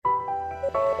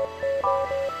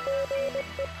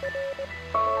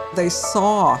They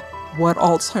saw what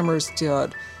Alzheimer's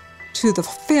did to the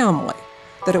family,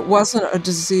 that it wasn't a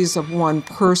disease of one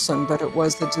person, but it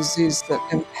was a disease that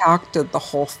impacted the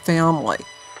whole family.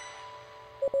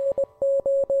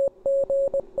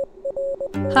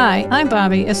 Hi, I'm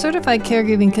Bobby, a certified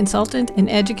caregiving consultant and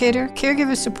educator,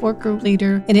 caregiver support group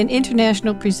leader, and an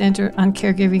international presenter on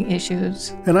caregiving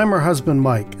issues. And I'm her husband,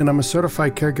 Mike, and I'm a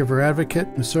certified caregiver advocate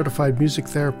and a certified music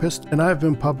therapist, and I've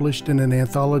been published in an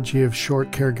anthology of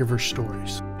short caregiver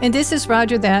stories. And this is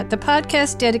Roger That, the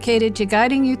podcast dedicated to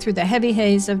guiding you through the heavy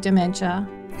haze of dementia.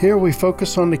 Here we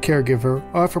focus on the caregiver,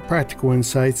 offer practical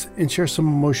insights, and share some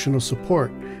emotional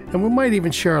support. And we might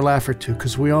even share a laugh or two,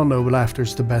 because we all know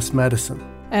laughter's the best medicine.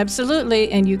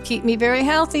 Absolutely, and you keep me very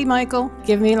healthy, Michael.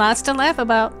 Give me lots to laugh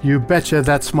about. You betcha,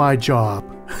 that's my job.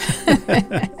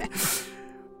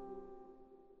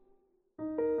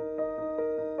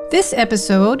 This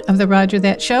episode of The Roger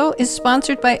That Show is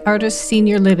sponsored by Artis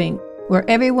Senior Living, where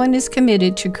everyone is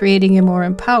committed to creating a more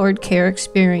empowered care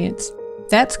experience.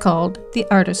 That's called the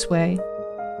Artis Way.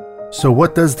 So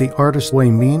what does the Artis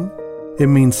Way mean? It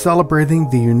means celebrating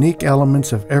the unique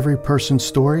elements of every person's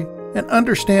story and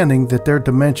understanding that their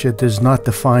dementia does not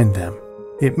define them.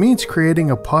 It means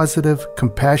creating a positive,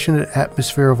 compassionate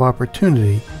atmosphere of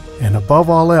opportunity, and above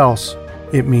all else,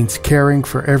 it means caring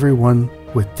for everyone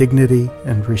with dignity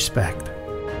and respect.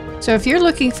 So if you're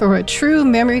looking for a true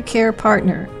memory care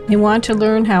partner and want to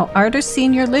learn how Artis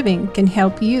Senior Living can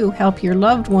help you help your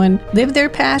loved one live their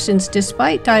passions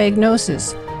despite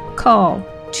diagnosis, call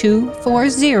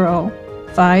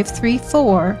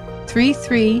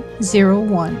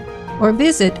 240-534-3301 or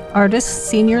visit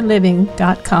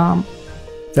artisseniorliving.com.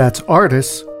 That's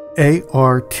Artis,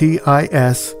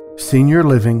 ARTIS,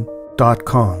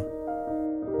 seniorliving.com.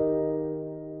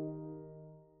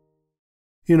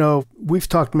 You know, we've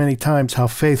talked many times how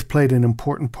faith played an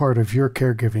important part of your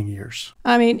caregiving years.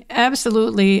 I mean,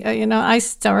 absolutely. I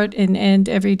start and end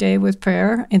every day with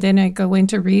prayer, and then I go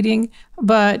into reading.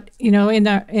 But, in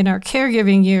our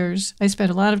caregiving years, I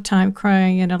spent a lot of time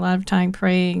crying and a lot of time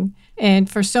praying. And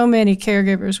for so many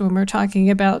caregivers, when we're talking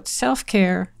about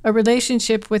self-care, a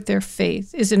relationship with their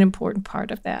faith is an important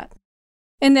part of that.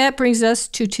 And that brings us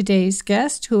to today's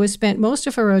guest, who has spent most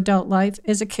of her adult life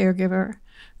as a caregiver.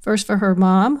 First for her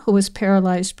mom, who was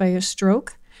paralyzed by a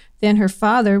stroke, then her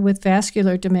father with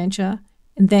vascular dementia,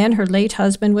 and then her late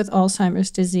husband with Alzheimer's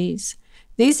disease.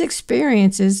 These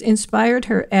experiences inspired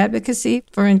her advocacy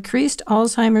for increased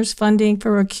Alzheimer's funding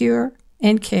for a cure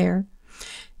and care.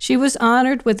 She was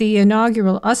honored with the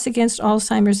inaugural Us Against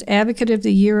Alzheimer's Advocate of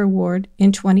the Year Award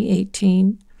in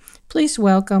 2018. Please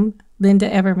welcome Linda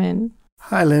Everman.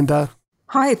 Hi, Linda.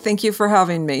 Hi, thank you for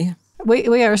having me.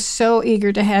 We are so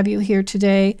eager to have you here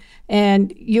today,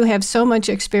 and you have so much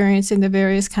experience in the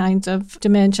various kinds of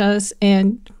dementias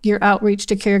and your outreach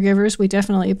to caregivers. We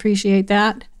definitely appreciate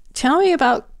that. Tell me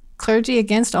about Clergy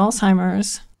Against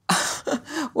Alzheimer's.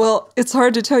 Well, it's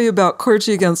hard to tell you about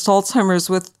Clergy Against Alzheimer's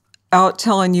without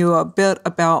telling you a bit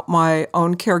about my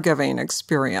own caregiving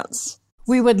experience.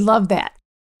 We would love that.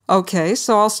 Okay,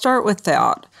 so I'll start with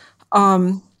that.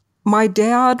 My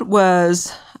dad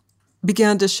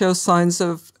began to show signs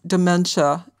of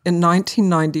dementia in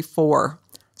 1994,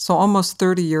 so almost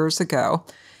 30 years ago.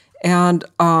 And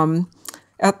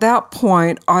at that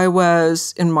point, I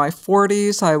was in my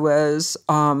 40s. I was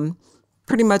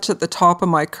pretty much at the top of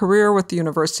my career with the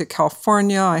University of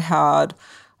California. I had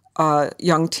a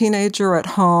young teenager at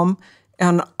home,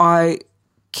 and I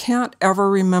can't ever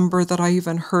remember that I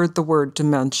even heard the word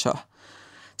dementia.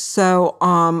 So,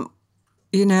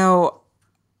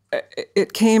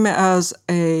 it came as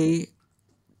a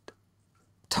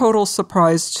total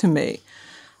surprise to me.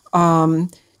 As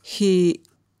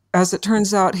it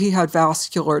turns out, he had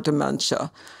vascular dementia.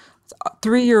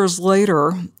 3 years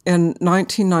later, in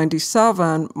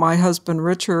 1997, my husband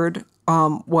Richard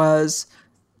was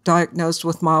diagnosed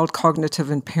with mild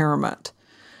cognitive impairment,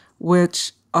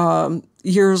 which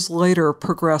years later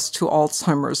progressed to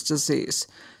Alzheimer's disease.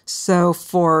 So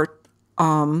for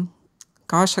a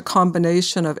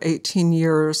combination of 18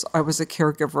 years, I was a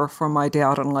caregiver for my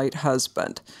dad and late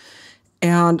husband.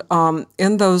 And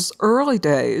in those early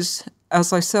days,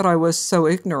 as I said, I was so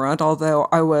ignorant, although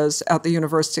I was at the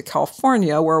University of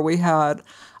California where we had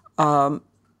a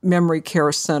memory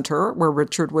care center where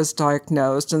Richard was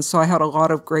diagnosed. And so I had a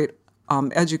lot of great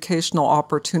educational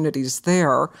opportunities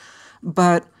there.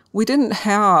 But we didn't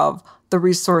have the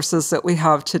resources that we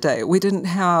have today. We didn't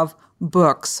have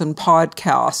books and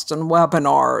podcasts and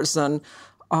webinars. And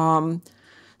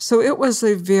so it was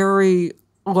a very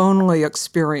lonely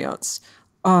experience.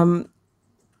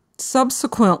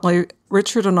 Subsequently,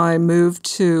 Richard and I moved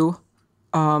to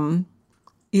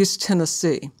East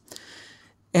Tennessee.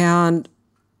 And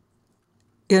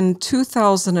in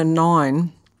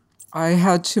 2009, I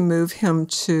had to move him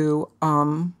to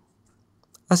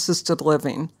assisted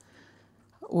living,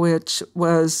 which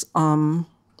was the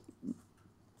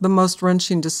most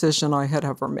wrenching decision I had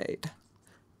ever made,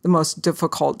 the most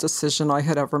difficult decision I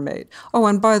had ever made. Oh,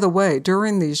 and by the way,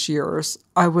 during these years,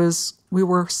 we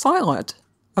were silent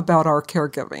about our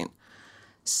caregiving.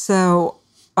 So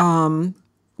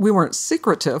we weren't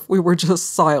secretive, we were just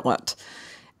silent.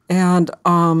 And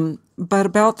but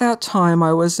about that time,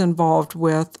 I was involved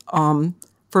with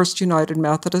First United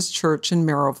Methodist Church in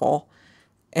Maryville,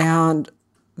 and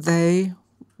they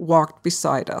walked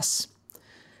beside us.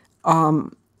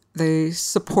 They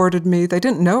supported me. They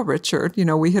didn't know Richard. You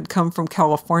know, we had come from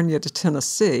California to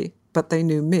Tennessee, but they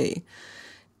knew me.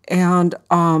 And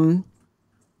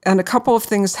a couple of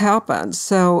things happened.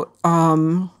 So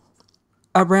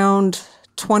around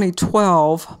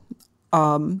 2012,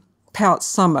 Pat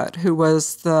Summit, who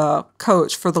was the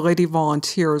coach for the Lady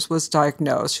Volunteers, was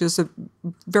diagnosed. She was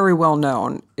very well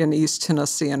known in East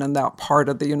Tennessee and in that part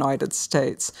of the United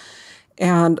States.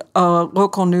 And a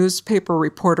local newspaper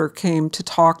reporter came to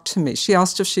talk to me. She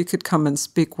asked if she could come and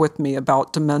speak with me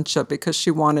about dementia because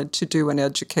she wanted to do an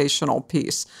educational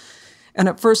piece. And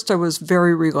at first I was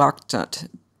very reluctant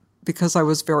because I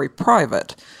was very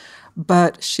private.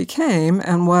 But she came,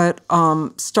 and what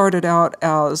started out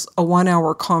as a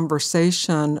 1-hour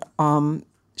conversation,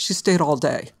 she stayed all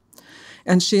day.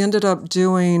 And she ended up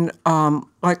doing,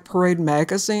 like Parade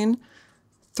Magazine,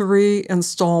 3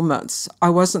 installments. I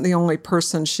wasn't the only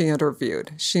person she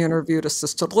interviewed. She interviewed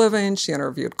assisted living, she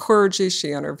interviewed clergy,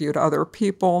 she interviewed other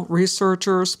people,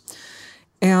 researchers.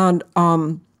 And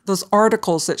those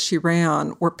articles that she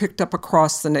ran were picked up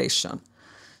across the nation.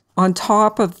 On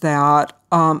top of that,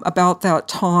 about that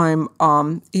time,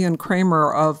 Ian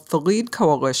Kramer of the LEAD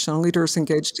Coalition, Leaders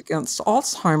Engaged Against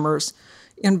Alzheimer's,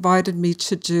 invited me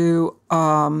to do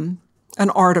an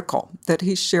article that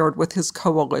he shared with his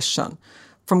coalition,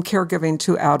 From Caregiving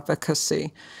to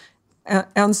Advocacy.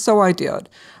 And so I did.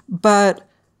 But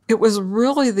it was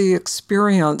really the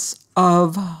experience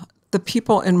of the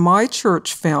people in my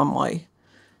church family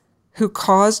who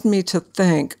caused me to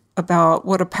think about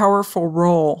what a powerful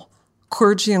role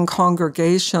clergy and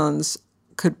congregations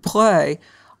could play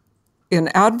in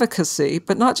advocacy,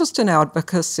 but not just in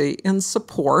advocacy, in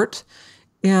support,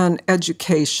 in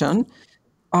education.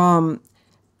 And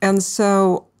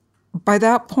so by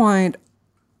that point,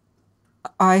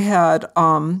 I had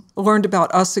learned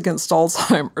about Us Against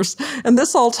Alzheimer's. And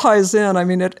this all ties in. I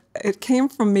mean, it came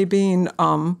from me being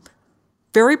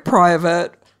very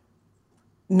private,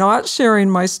 not sharing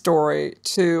my story,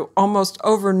 to almost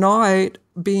overnight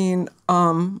being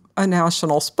a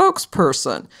national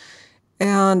spokesperson.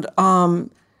 And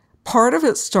part of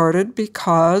it started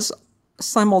because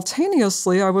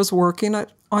simultaneously I was working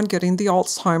on getting the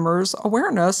Alzheimer's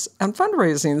awareness and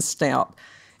fundraising stamp.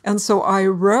 And so I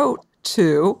wrote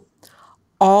to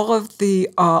all of the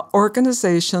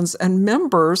organizations and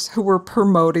members who were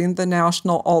promoting the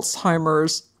National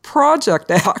Alzheimer's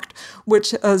Project Act,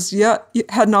 which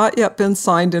had not yet been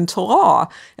signed into law.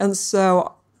 And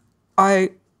so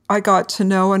I got to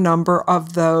know a number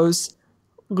of those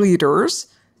leaders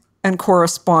and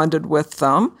corresponded with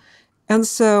them. And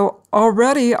so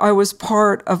already I was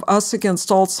part of Us Against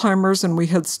Alzheimer's, and we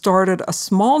had started a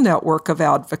small network of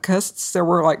advocates. There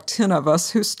were like 10 of us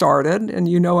who started, and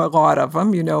you know a lot of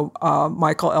them. You know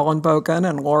Michael Ellenbogen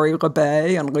and Lori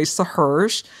LeBay and Lisa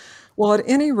Hirsch. Well, at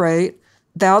any rate,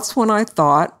 that's when I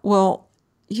thought, well,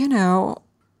 you know,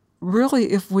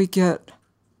 really if we get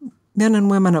men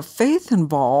and women of faith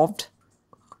involved,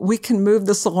 we can move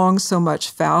this along so much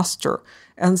faster.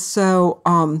 And so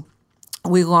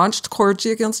we launched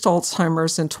Clergy Against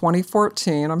Alzheimer's in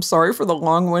 2014. I'm sorry for the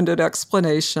long-winded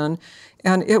explanation.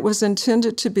 And it was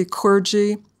intended to be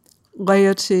clergy,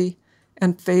 laity,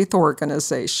 and faith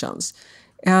organizations.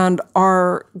 And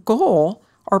our goal,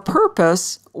 our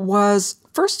purpose was,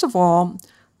 first of all,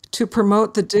 to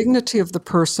promote the dignity of the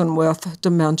person with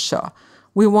dementia.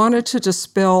 We wanted to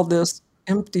dispel this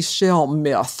empty shell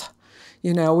myth.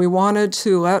 You know, we wanted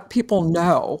to let people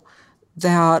know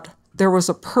that there was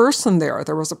a person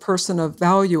there was a person of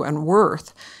value and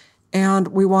worth, and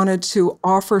we wanted to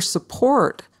offer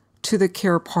support to the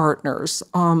care partners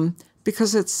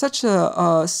because it's such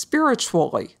a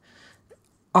spiritually,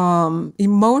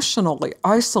 emotionally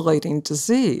isolating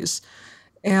disease.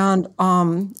 And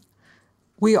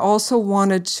we also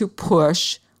wanted to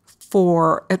push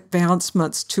for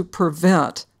advancements to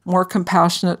prevent more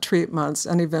compassionate treatments,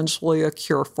 and eventually a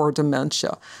cure for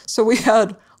dementia. So we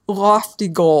had lofty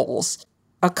goals.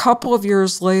 A couple of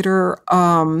years later,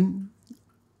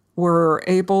 we're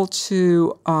able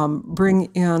to bring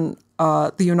in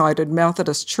the United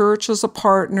Methodist Church as a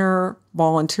partner,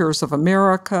 Volunteers of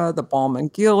America, the Balm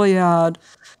and Gilead,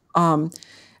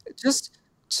 just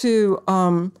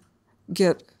to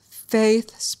get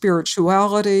faith,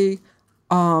 spirituality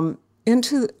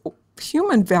into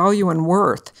human value and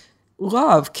worth,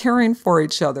 love, caring for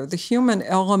each other, the human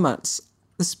elements,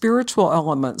 the spiritual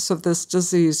elements of this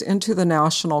disease into the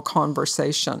national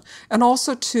conversation, and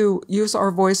also to use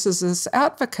our voices as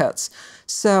advocates.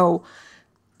 So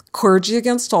Clergy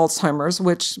Against Alzheimer's,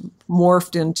 which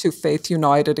morphed into Faith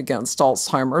United Against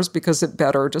Alzheimer's because it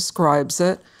better describes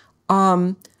it,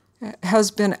 has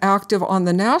been active on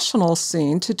the national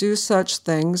scene to do such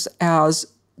things as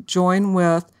join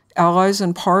with allies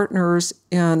and partners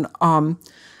in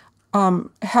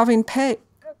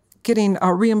getting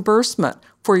a reimbursement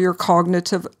for your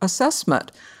cognitive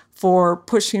assessment, for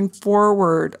pushing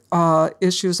forward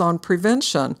issues on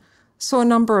prevention. So a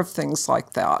number of things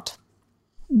like that.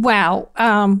 Wow.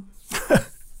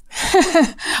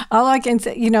 All I can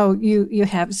say, you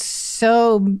have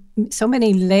so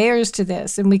many layers to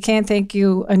this, and we can't thank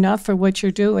you enough for what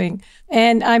you're doing.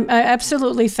 And I'm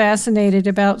absolutely fascinated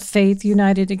about Faith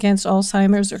United Against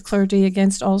Alzheimer's, or Clergy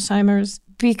Against Alzheimer's,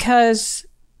 because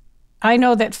I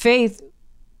know that Faith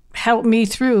helped me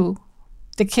through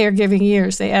the caregiving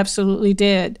years. They absolutely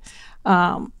did.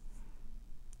 I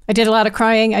did a lot of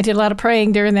crying. I did a lot of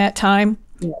praying during that time.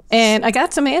 Yes. And I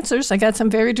got some answers. I got some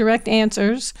very direct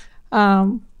answers,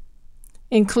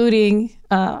 including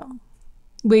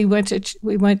we went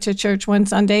to church one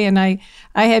Sunday, and I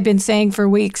had been saying for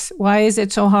weeks, why is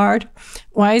it so hard?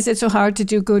 Why is it so hard to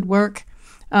do good work?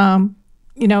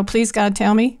 Please, God,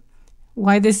 tell me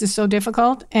why this is so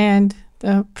difficult. And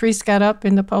the priest got up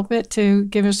in the pulpit to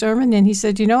give a sermon, and he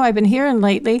said, I've been hearing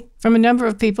lately from a number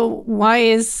of people, why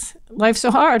is life so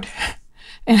hard?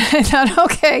 And I thought,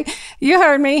 okay, you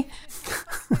heard me.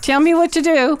 Tell me what to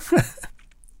do.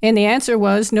 And the answer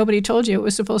was, nobody told you it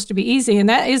was supposed to be easy. And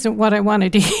that isn't what I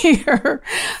wanted to hear.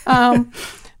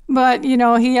 But,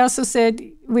 he also said,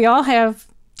 we all have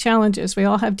challenges. We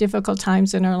all have difficult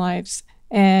times in our lives.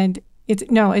 And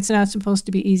it's not supposed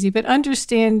to be easy. But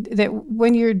understand that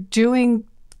when you're doing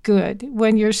good,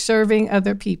 when you're serving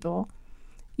other people,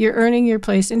 you're earning your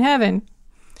place in heaven.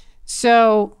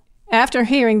 So after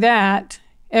hearing that,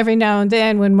 every now and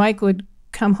then when Mike would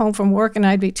come home from work and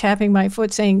I'd be tapping my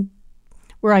foot saying,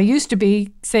 where I used to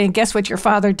be saying, guess what your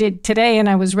father did today? And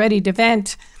I was ready to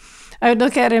vent. I would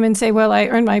look at him and say, well, I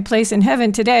earned my place in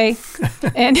heaven today.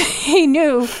 And he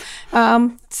knew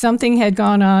something had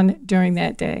gone on during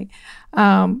that day.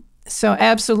 So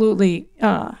absolutely.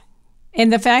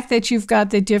 And the fact that you've got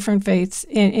the different faiths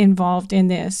involved in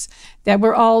this, that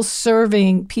we're all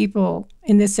serving people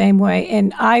in the same way.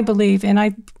 And I believe, and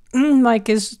Mike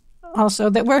is also,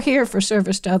 that we're here for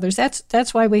service to others.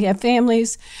 That's why we have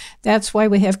families. That's why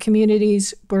we have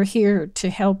communities. We're here to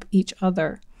help each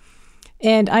other.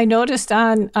 And I noticed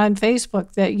on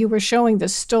Facebook that you were showing the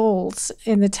stoles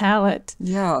in the tallet.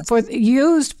 Yes.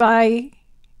 Used by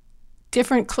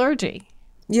different clergy.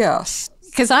 Yes.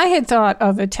 Because I had thought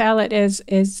of a tallet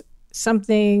as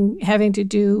something having to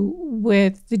do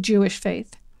with the Jewish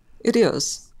faith. It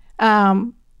is.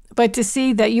 But to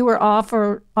see that you were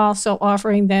also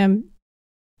offering them,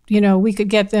 we could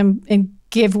get them and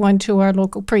give one to our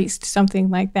local priest, something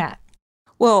like that.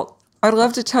 Well, I'd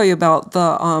love to tell you about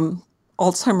the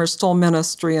Alzheimer's Stole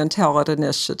Ministry and Talent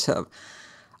Initiative.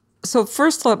 So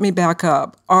first, let me back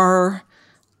up. Our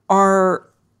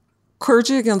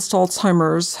Clergy Against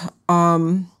Alzheimer's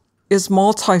is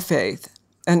multi-faith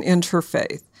and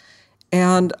interfaith.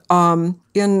 And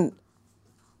in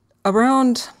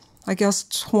around, I guess,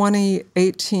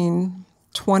 2018,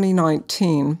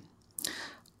 2019,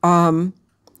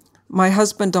 my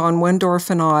husband, Don Wendorf,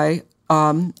 and I,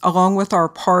 along with our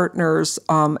partners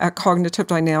at Cognitive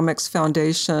Dynamics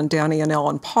Foundation, Danny and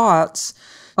Ellen Potts,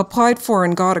 applied for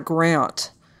and got a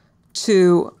grant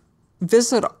to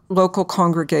visit local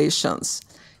congregations.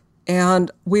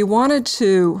 And we wanted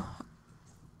to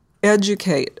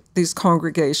educate these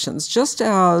congregations, just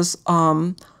as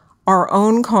our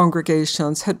own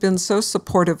congregations had been so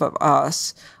supportive of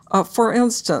us. For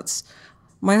instance,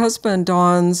 my husband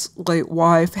Don's late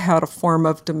wife had a form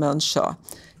of dementia,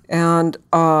 and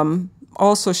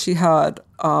also she had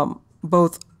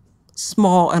both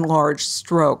small and large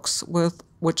strokes,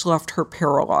 which left her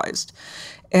paralyzed.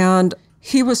 And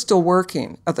he was still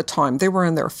working at the time. They were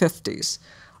in their 50s.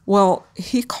 Well,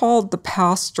 he called the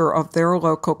pastor of their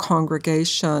local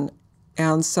congregation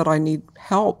and said, I need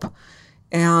help.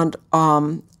 And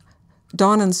Don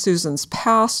and Susan's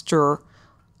pastor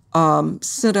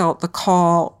sent out the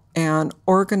call and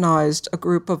organized a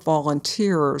group of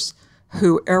volunteers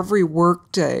who every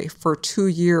workday for 2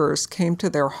 years came to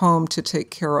their home to take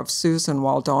care of Susan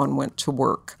while Don went to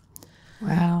work.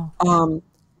 Wow.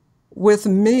 With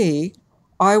me,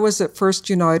 I was at First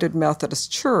United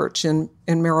Methodist Church in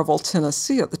Maryville,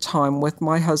 Tennessee at the time with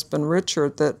my husband,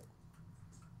 Richard, that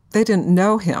they didn't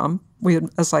know him. We had,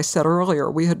 as I said earlier,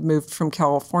 we had moved from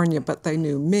California, but they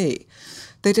knew me.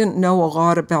 They didn't know a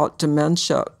lot about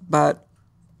dementia, but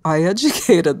I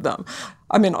educated them.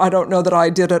 I mean, I don't know that I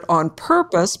did it on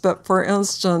purpose, but for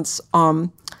instance,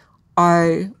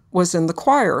 I was in the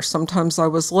choir. Sometimes I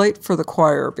was late for the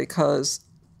choir because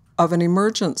of an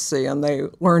emergency, and they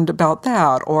learned about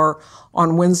that. Or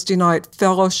on Wednesday night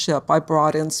fellowship, I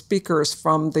brought in speakers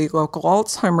from the local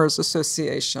Alzheimer's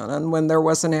Association, and when there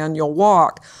was an annual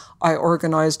walk, I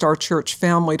organized our church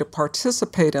family to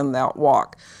participate in that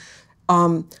walk.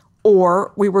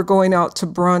 Or we were going out to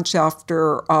brunch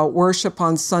after worship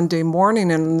on Sunday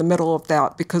morning, and in the middle of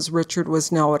that, because Richard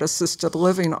was now at assisted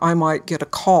living, I might get a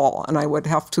call, and I would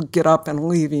have to get up and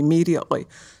leave immediately.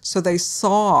 So they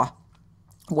saw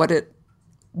what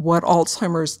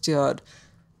Alzheimer's did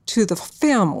to the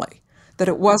family, that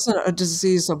it wasn't a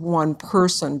disease of one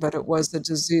person, but it was a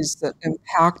disease that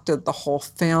impacted the whole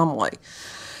family.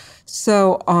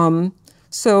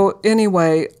 So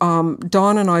anyway,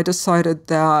 Don and I decided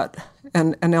that,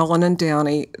 and Ellen and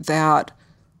Danny, that,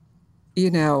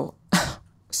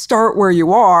 start where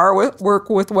you are, work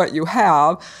with what you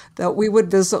have, that we would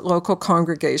visit local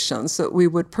congregations, that we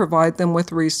would provide them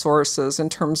with resources in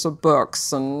terms of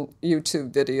books and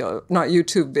not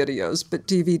YouTube videos, but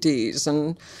DVDs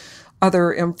and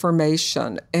other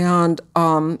information, and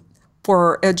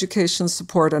for education,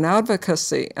 support, and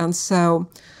advocacy. And so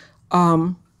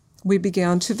we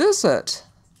began to visit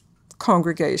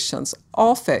congregations,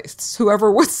 all faiths, whoever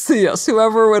would see us,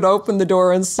 whoever would open the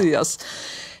door and see us.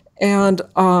 And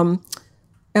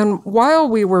while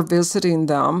we were visiting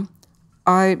them,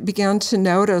 I began to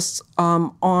notice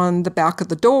on the back of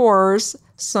the doors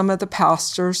some of the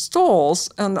pastor's stoles.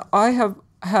 And I have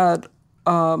had,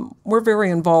 we're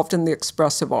very involved in the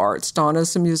expressive arts. Don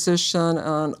is a musician,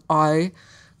 and I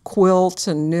quilt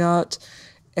and knit.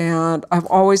 And I've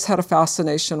always had a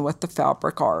fascination with the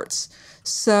fabric arts.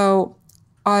 So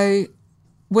I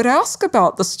would ask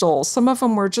about the stoles. Some of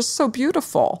them were just so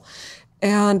beautiful.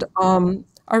 And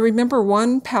I remember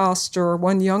one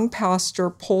young pastor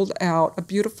pulled out a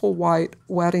beautiful white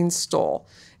wedding stole.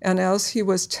 And as he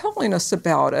was telling us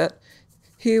about it,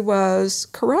 he was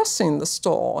caressing the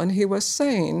stole, and he was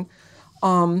saying,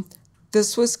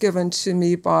 this was given to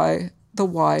me by the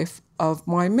wife of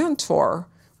my mentor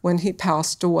when he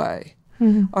passed away.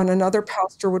 Mm-hmm. And another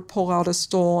pastor would pull out a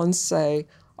stole and say,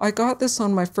 I got this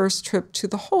on my first trip to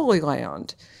the Holy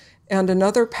Land. And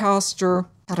another pastor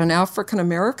at an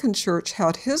African-American church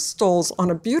had his stoles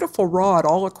on a beautiful rod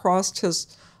all across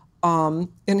his,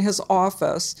 in his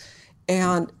office.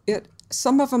 And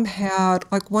some of them had,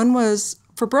 like one was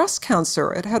for breast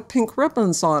cancer. It had pink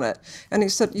ribbons on it. And he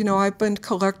said, I've been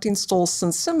collecting stoles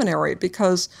since seminary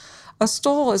because a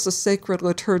stole is a sacred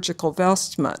liturgical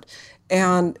vestment,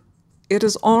 and it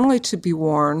is only to be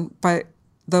worn by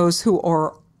those who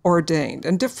are ordained.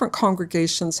 And different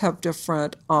congregations have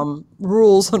different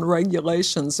rules and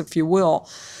regulations, if you will.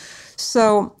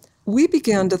 So we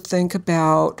began to think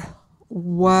about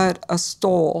what a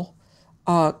stole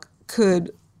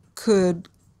could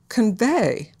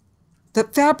convey.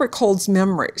 That fabric holds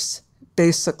memories,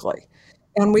 basically.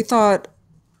 And we thought,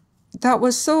 that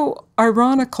was so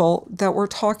ironical that we're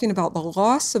talking about the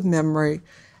loss of memory,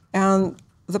 and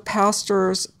the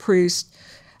pastors, priests,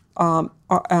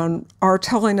 are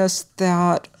telling us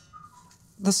that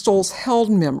the stoles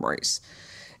held memories.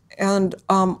 And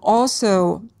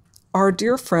also, our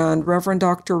dear friend, Reverend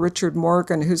Dr. Richard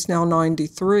Morgan, who's now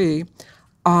 93,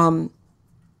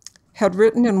 had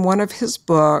written in one of his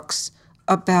books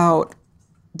about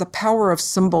the power of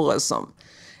symbolism,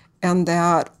 and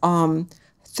that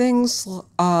things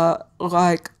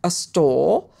like a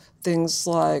stole, things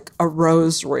like a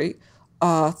rosary,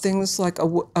 things like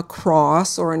a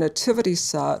cross or a nativity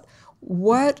set,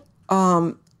 what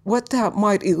that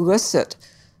might elicit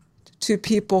to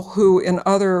people who in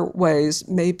other ways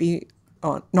may be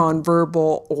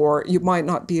nonverbal, or you might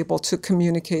not be able to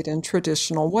communicate in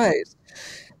traditional ways.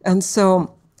 And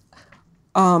so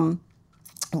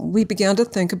we began to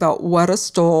think about what a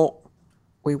stole.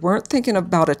 We weren't thinking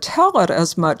about a tallit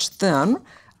as much then,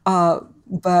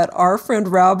 But our friend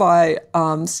Rabbi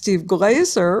Steve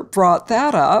Glazer brought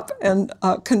that up and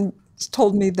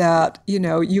told me that,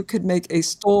 you could make a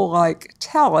stole-like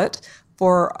tallit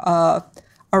for a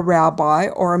rabbi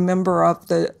or a member of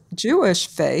the Jewish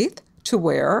faith to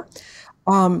wear.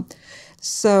 And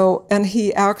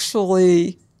he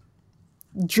actually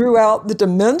drew out the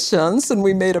dimensions, and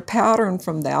we made a pattern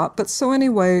from that. But so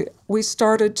anyway, we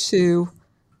started to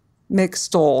make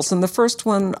stoles. And the first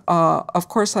one, of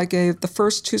course, I gave the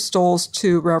first 2 stoles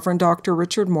to Reverend Dr.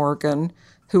 Richard Morgan,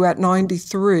 who at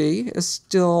 93 is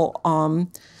still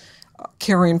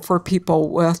caring for people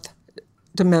with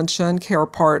dementia and care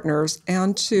partners,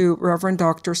 and to Reverend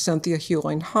Dr. Cynthia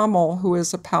Hewling Hummel, who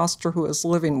is a pastor who is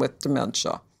living with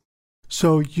dementia.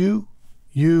 So you,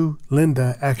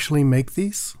 Linda, actually make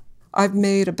these? I've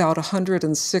made about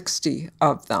 160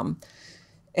 of them.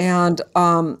 And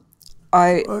that's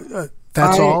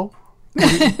all?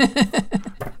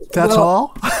 That's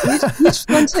all? Each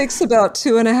one takes about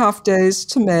 2.5 days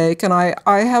to make. And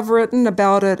I have written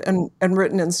about it and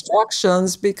written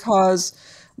instructions because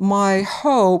my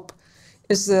hope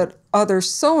is that other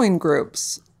sewing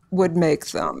groups would make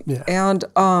them. Yeah. And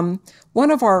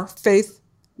one of our Faith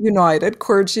United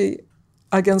Clergy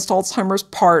Against Alzheimer's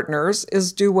partners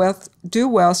is Due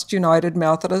West United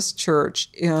Methodist Church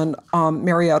in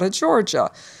Marietta, Georgia.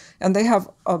 And they have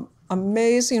an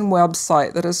amazing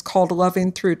website that is called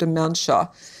Loving Through Dementia.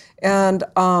 And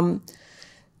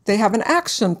they have an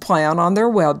action plan on their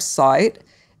website.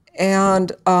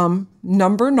 And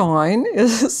number 9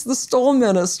 is the Stole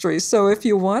Ministry. So if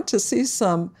you want to see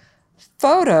some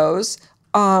photos,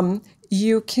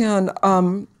 you can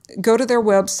go to their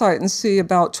website and see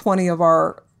about 20 of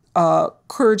our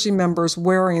clergy members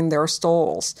wearing their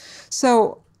stoles.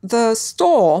 So the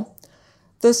stole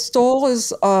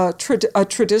is a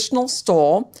traditional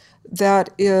stole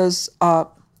that is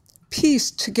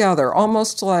pieced together,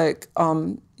 almost like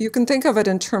you can think of it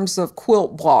in terms of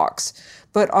quilt blocks.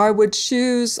 But I would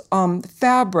choose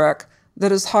fabric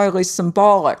that is highly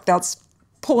symbolic. That's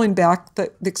pulling back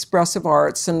the expressive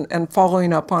arts and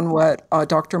following up on what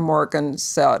Dr. Morgan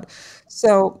said.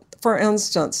 So, for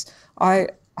instance, I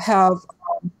have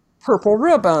purple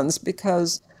ribbons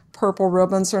because purple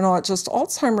ribbons are not just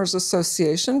Alzheimer's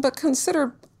Association, but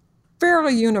considered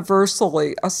fairly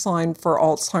universally a sign for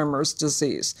Alzheimer's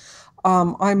disease.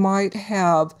 I might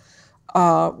have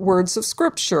words of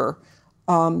scripture,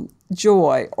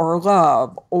 joy or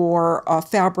love, or a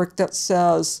fabric that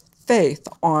says faith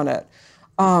on it.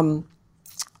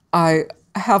 I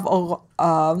have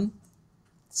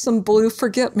some blue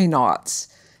forget-me-nots,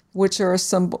 which are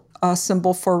a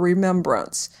symbol for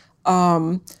remembrance.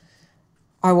 I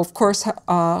will, of course,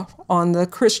 on the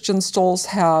Christian stoles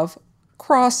have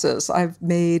crosses. I've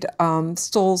made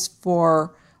stoles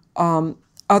for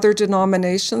other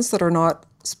denominations that are not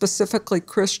specifically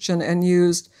Christian and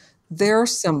used their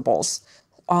symbols,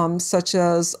 such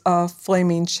as a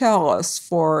flaming chalice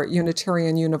for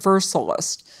Unitarian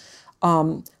Universalist.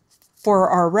 For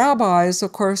our rabbis,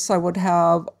 of course, I would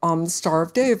have the Star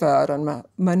of David and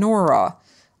menorah,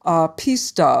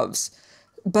 peace doves.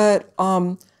 But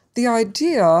the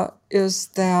idea is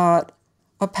that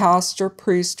a pastor,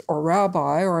 priest, or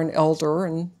rabbi, or an elder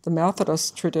in the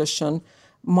Methodist tradition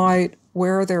might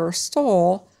wear their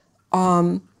stole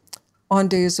on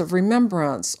days of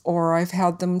remembrance, or I've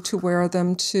had them to wear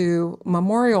them to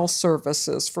memorial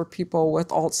services for people with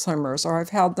Alzheimer's, or I've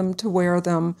had them to wear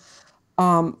them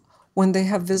when they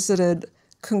have visited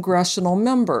congressional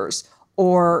members,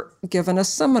 or given a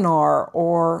seminar,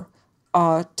 or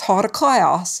taught a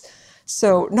class.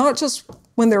 So not just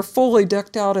when they're fully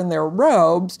decked out in their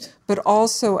robes, but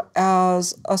also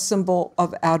as a symbol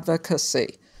of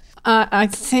advocacy. I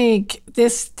think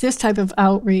this type of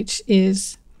outreach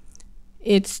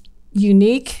it's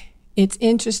unique, it's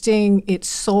interesting, it's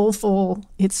soulful,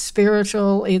 it's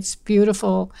spiritual, it's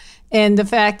beautiful. And the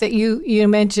fact that you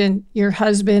mentioned your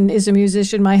husband is a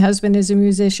musician, my husband is a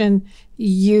musician,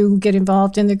 you get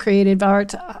involved in the creative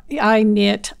arts. I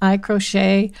knit, I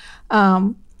crochet.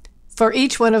 For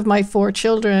each one of my 4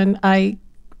 children, I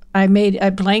made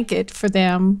a blanket for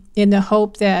them in the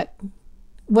hope that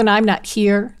when I'm not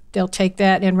here, they'll take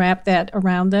that and wrap that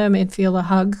around them and feel a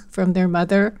hug from their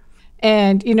mother.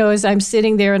 And, as I'm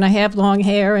sitting there and I have long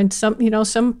hair and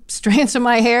some strands of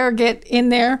my hair get in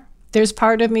there, there's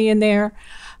part of me in there.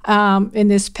 In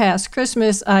this past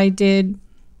Christmas, I did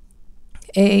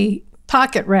a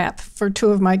pocket wrap for 2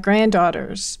 of my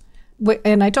granddaughters.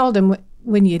 And I told them,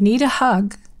 when you need a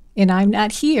hug and I'm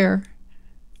not here,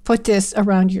 put this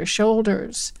around your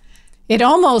shoulders. It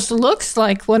almost looks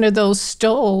like one of those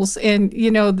stoles. And,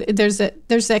 there's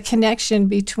that connection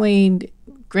between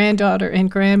granddaughter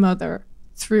and grandmother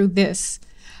through this.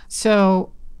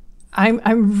 So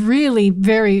I'm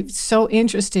really so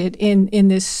interested in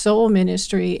this soul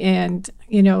ministry, and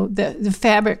the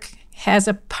fabric has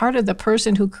a part of the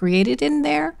person who created in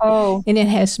there. Oh, and it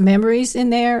has memories in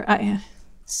there.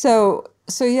 So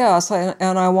yes,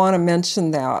 and I want to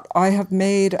mention that I have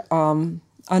made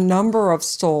a number of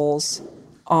stoles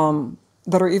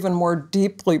that are even more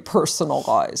deeply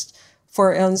personalized.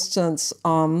 For instance,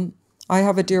 I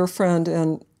have a dear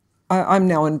friend I'm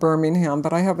now in Birmingham,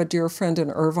 but I have a dear friend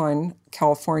in Irvine,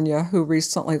 California, who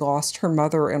recently lost her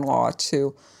mother-in-law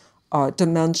to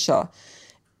dementia.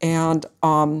 And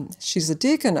she's a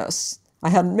deaconess. I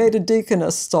hadn't made a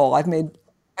deaconess stole. I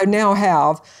now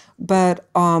have, but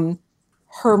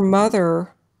her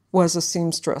mother was a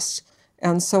seamstress.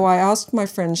 And so I asked my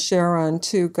friend Sharon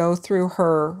to go through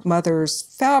her mother's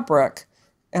fabric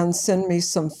and send me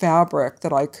some fabric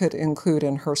that I could include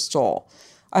in her stole.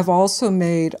 I've also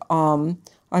made,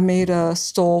 I made a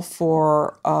stole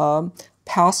for a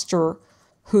pastor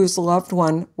whose loved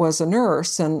one was a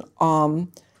nurse and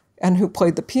who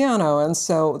played the piano. And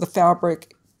so the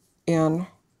fabric in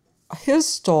his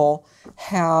stole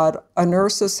had a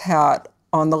nurse's hat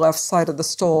on the left side of the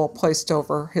stole placed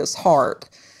over his heart.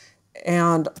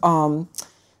 And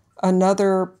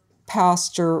another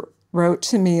pastor wrote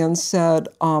to me and said,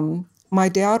 my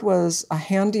dad was a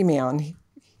handyman.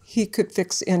 He could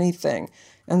fix anything.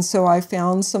 And so I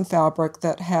found some fabric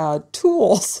that had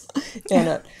tools in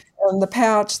it. And the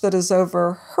patch that is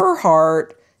over her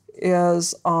heart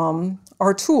is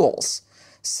our tools.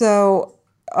 So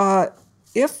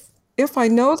if I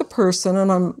know the person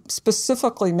and I'm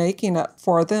specifically making it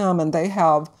for them and they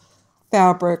have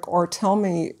fabric or tell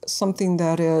me something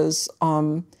that is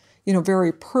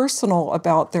very personal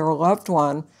about their loved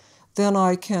one, then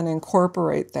I can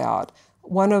incorporate that.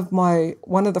 One of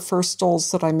the first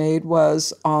stoles that I made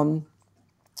was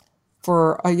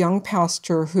for a young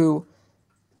pastor who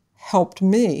helped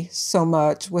me so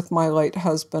much with my late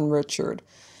husband, Richard.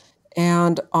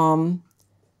 And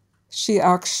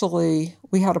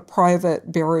we had a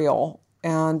private burial,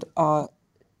 and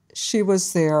she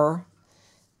was there,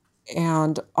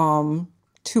 and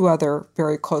two other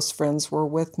very close friends were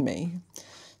with me.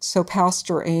 So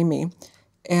Pastor Amy,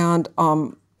 and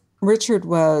Richard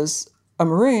was a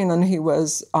Marine, and he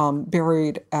was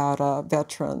buried at a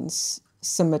veterans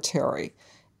cemetery.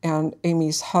 And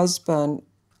Amy's husband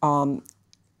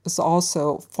is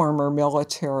also former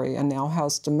military and now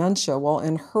has dementia. Well,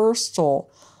 in her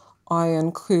stole, I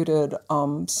included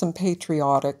some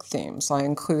patriotic themes. I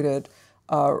included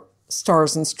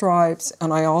Stars and Stripes,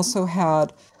 and I also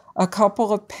had a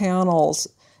couple of panels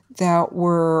that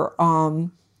were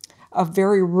of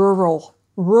very rural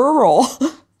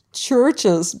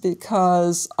churches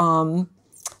because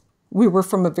we were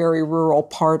from a very rural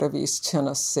part of East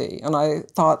Tennessee, and I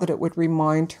thought that it would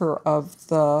remind her of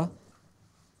the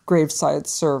graveside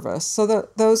service. So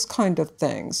those kind of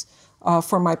things.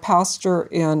 For my pastor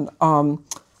in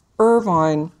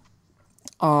Irvine,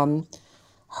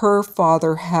 her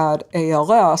father had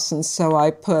ALS, and so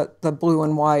I put the blue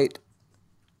and white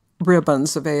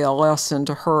ribbons of ALS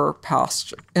into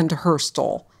her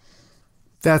stole.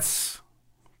 That's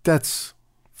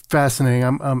fascinating.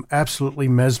 I'm absolutely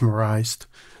mesmerized.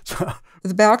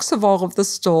 The backs of all of the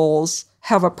stoles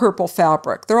have a purple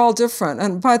fabric. They're all different.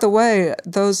 And by the way,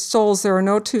 those stoles, there are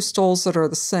no two stoles that are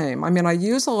the same. I mean, I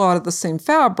use a lot of the same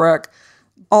fabric.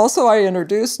 Also, I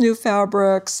introduce new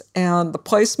fabrics and the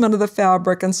placement of the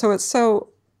fabric. And so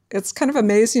it's kind of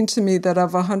amazing to me that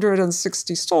of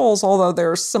 160 stoles, although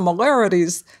there are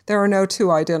similarities, there are no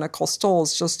two identical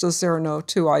stoles, just as there are no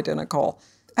two identical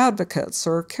advocates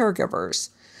or caregivers.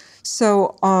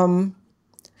 So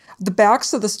the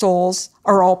backs of the stoles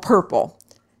are all purple.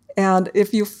 And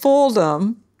if you fold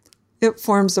them, it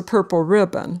forms a purple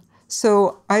ribbon.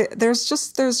 So there's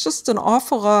just an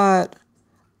awful lot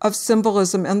of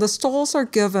symbolism, and the stoles are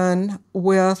given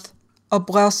with a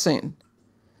blessing.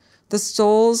 The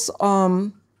stoles,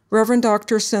 Reverend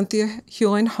Dr. Cynthia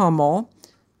Hewling Hummel,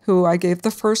 who I gave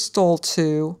the first stole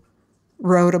to,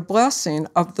 wrote a blessing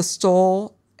of the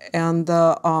stole and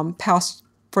the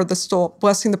for the stole,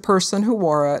 blessing the person who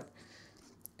wore it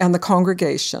and the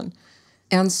congregation.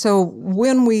 And so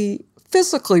when we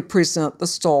physically present the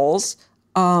stoles,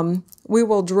 we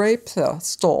will drape the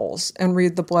stoles and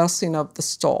read the blessing of the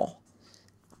stole.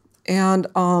 And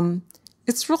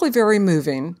it's really very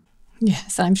moving.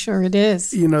 Yes, I'm sure it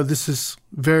is. You know, this is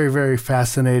very, very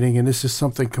fascinating, and this is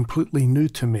something completely new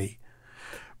to me.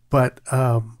 But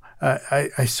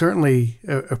I certainly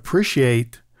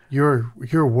appreciate your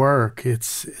work.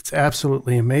 It's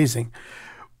absolutely amazing.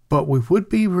 But we would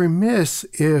be remiss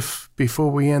if, before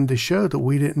we end the show, that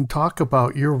we didn't talk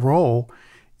about your role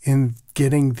in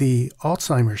getting the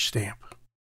Alzheimer's stamp.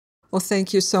 Well,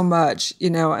 thank you so much.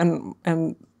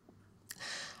 And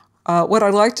what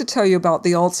I'd like to tell you about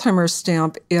the Alzheimer's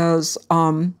stamp is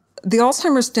the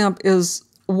Alzheimer's stamp is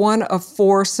one of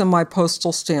 4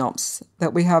 semi-postal stamps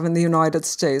that we have in the United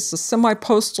States. The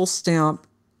semi-postal stamp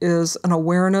is an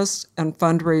awareness and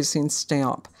fundraising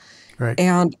stamp. Right.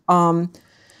 And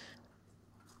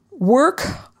work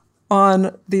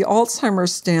on the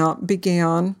Alzheimer's stamp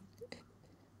began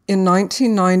in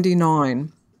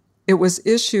 1999. It was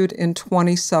issued in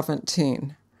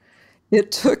 2017.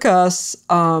 It took us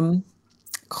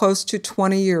close to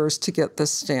 20 years to get this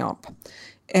stamp.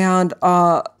 And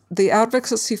the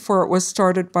advocacy for it was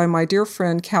started by my dear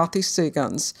friend, Kathy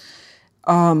Seegans.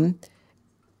 And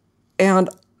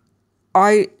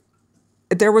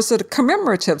there was a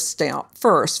commemorative stamp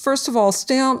first. First of all,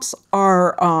 stamps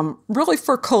are really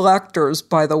for collectors,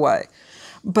 by the way.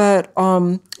 But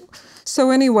so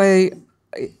anyway,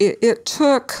 it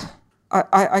took,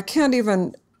 I can't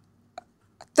even,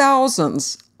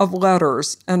 thousands of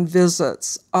letters and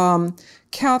visits.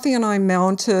 Kathy and I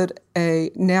mounted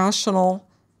a national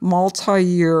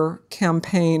multi-year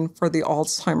campaign for the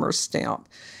Alzheimer's stamp.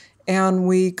 And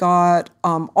we got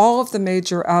all of the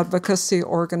major advocacy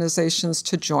organizations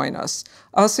to join us.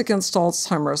 Us Against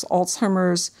Alzheimer's,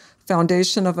 Alzheimer's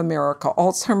Foundation of America,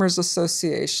 Alzheimer's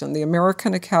Association, the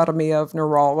American Academy of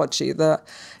Neurology, the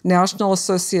National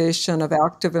Association of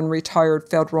Active and Retired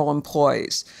Federal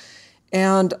Employees,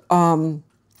 and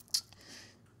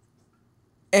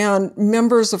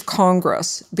members of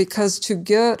Congress, because to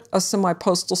get a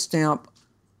semi-postal stamp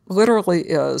literally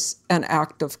is an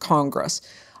act of Congress.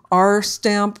 Our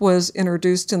stamp was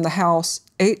introduced in the House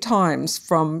 8 times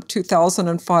from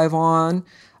 2005 on,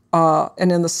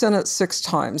 and in the Senate 6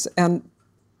 times. And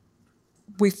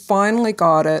we finally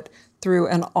got it through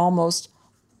an almost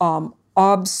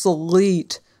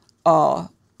obsolete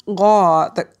law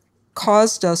that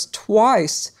caused us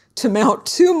twice to mount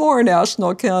 2 more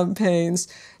national campaigns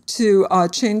to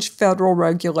change federal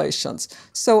regulations.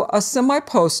 So a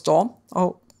semi-postal,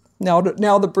 now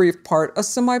the brief part, a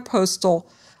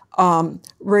semi-postal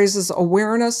raises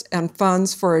awareness and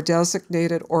funds for a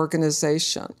designated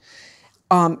organization.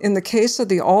 In the case of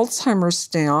the Alzheimer's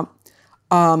stamp,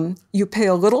 you pay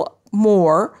a little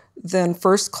more than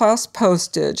first-class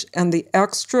postage, and the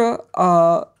extra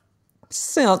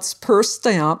cents per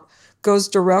stamp goes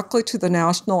directly to the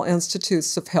National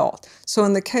Institutes of Health. So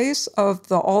in the case of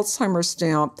the Alzheimer's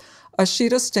stamp, a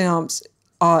sheet of stamps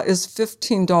is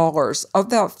 $15. Of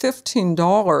that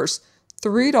 $15,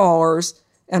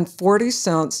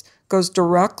 $3.40 goes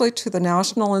directly to the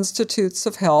National Institutes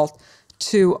of Health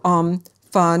to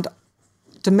fund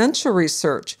dementia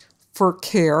research for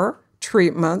care,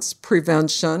 treatments,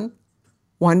 prevention,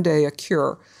 one day a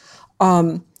cure.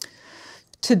 To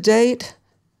date,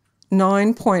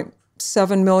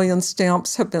 9.7 million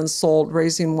stamps have been sold,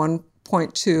 raising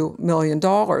 $1.2 million.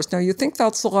 Now, you think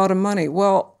that's a lot of money.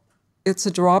 Well, it's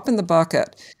a drop in the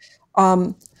bucket.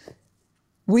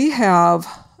 We have,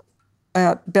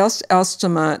 at best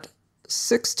estimate,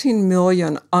 16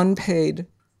 million unpaid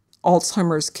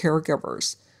Alzheimer's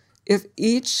caregivers. If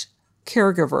each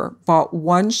caregiver bought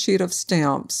 1 sheet of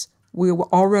stamps, we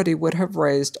already would have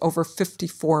raised over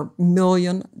 $54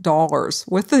 million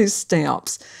with these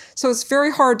stamps. So it's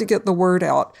very hard to get the word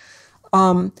out.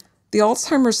 The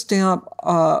Alzheimer's stamp,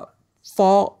 the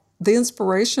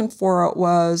inspiration for it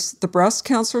was the breast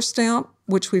cancer stamp,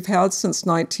 which we've had since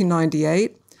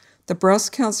 1998. The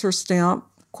breast cancer stamp,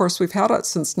 of course, we've had it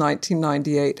since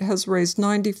 1998, has raised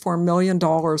 $94 million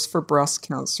for breast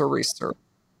cancer research.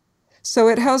 So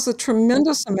it has a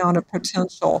tremendous amount of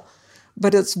potential,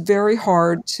 but it's very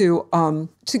hard to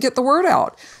get the word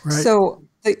out. Right. So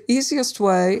the easiest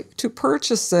way to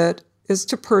purchase it is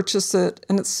to purchase it,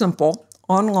 and it's simple,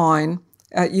 online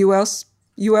at USPS.com,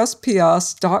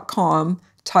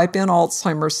 type in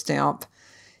Alzheimer's stamp,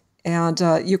 and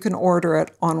you can order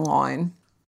it online.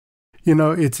 You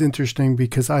know, it's interesting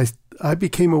because I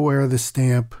became aware of the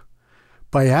stamp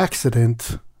by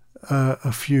accident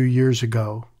a few years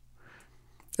ago.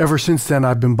 Ever since then,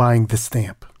 I've been buying the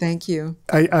stamp. Thank you.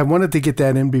 I wanted to get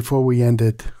that in before we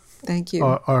ended. Thank you.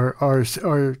 Our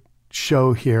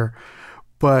show here.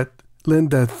 But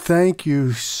Linda, thank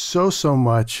you so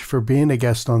much for being a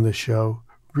guest on the show.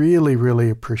 Really, really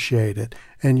appreciate it.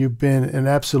 And you've been an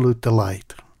absolute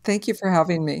delight. Thank you for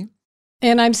having me.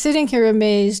 And I'm sitting here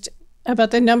amazed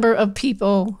about the number of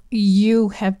people you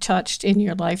have touched in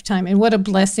your lifetime and what a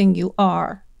blessing you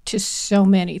are to so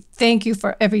many. Thank you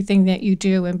for everything that you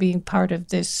do and being part of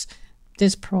this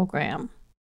program.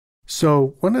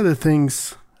 So one of the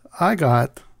things I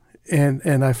got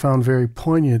and I found very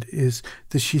poignant is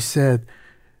that she said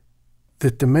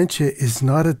that dementia is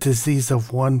not a disease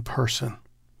of one person.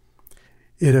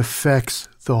 It affects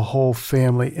the whole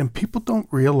family, and people don't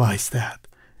realize that.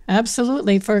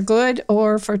 Absolutely, for good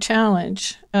or for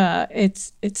challenge.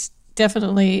 It's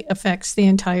definitely affects the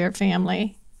entire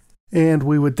family. And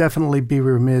we would definitely be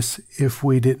remiss if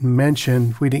we didn't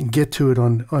get to it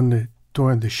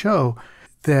during the show,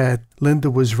 that Linda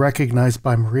was recognized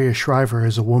by Maria Shriver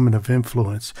as a woman of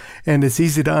influence. And it's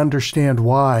easy to understand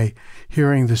why,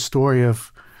 hearing the story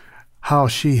of how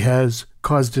she has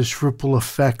caused this ripple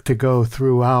effect to go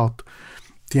throughout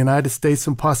the United States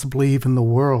and possibly even the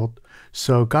world.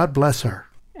 So God bless her.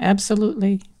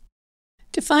 Absolutely.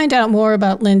 To find out more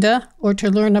about Linda or to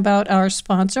learn about our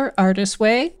sponsor, Artist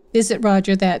Way, visit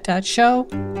RogerThat.show.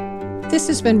 This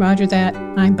has been Roger That.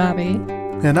 I'm Bobby.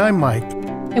 And I'm Mike.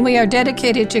 And we are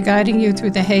dedicated to guiding you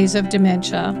through the haze of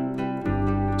dementia.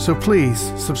 So please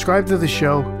subscribe to the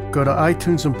show, go to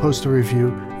iTunes and post a review,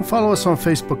 and follow us on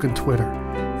Facebook and Twitter.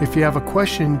 If you have a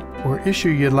question or issue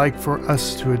you'd like for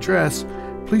us to address,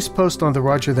 please post on the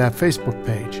Roger That Facebook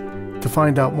page. To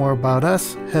find out more about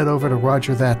us, head over to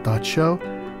RogerThat.show.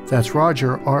 That's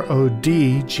Roger,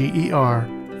 RODGER,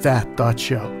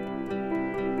 that.show.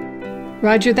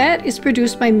 Roger That is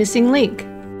produced by Missing Link,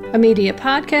 a media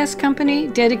podcast company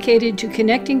dedicated to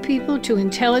connecting people to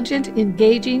intelligent,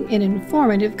 engaging, and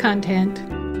informative content.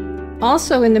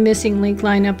 Also in the Missing Link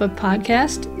lineup of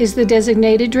podcasts is The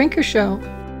Designated Drinker Show,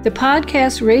 the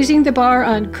podcast raising the bar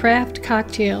on craft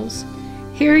cocktails.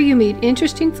 Here you meet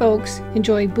interesting folks,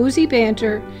 enjoy boozy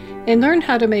banter, and learn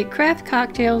how to make craft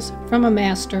cocktails from a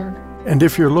master. And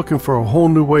if you're looking for a whole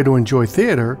new way to enjoy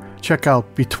theater, check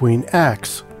out Between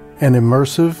Acts, an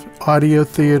immersive audio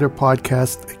theater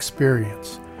podcast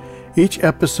experience. Each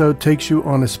episode takes you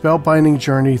on a spellbinding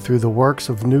journey through the works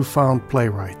of newfound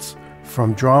playwrights,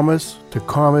 from dramas to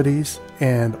comedies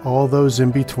and all those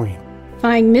in between.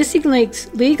 Find Missing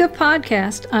Link's League of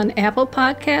Podcasts on Apple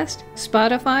Podcast,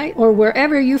 Spotify, or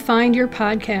wherever you find your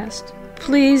podcast.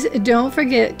 Please don't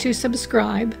forget to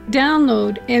subscribe,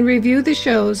 download, and review the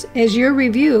shows, as your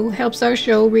review helps our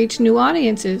show reach new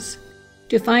audiences.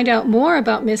 To find out more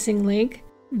about Missing Link,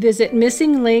 visit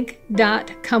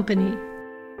missinglink.company.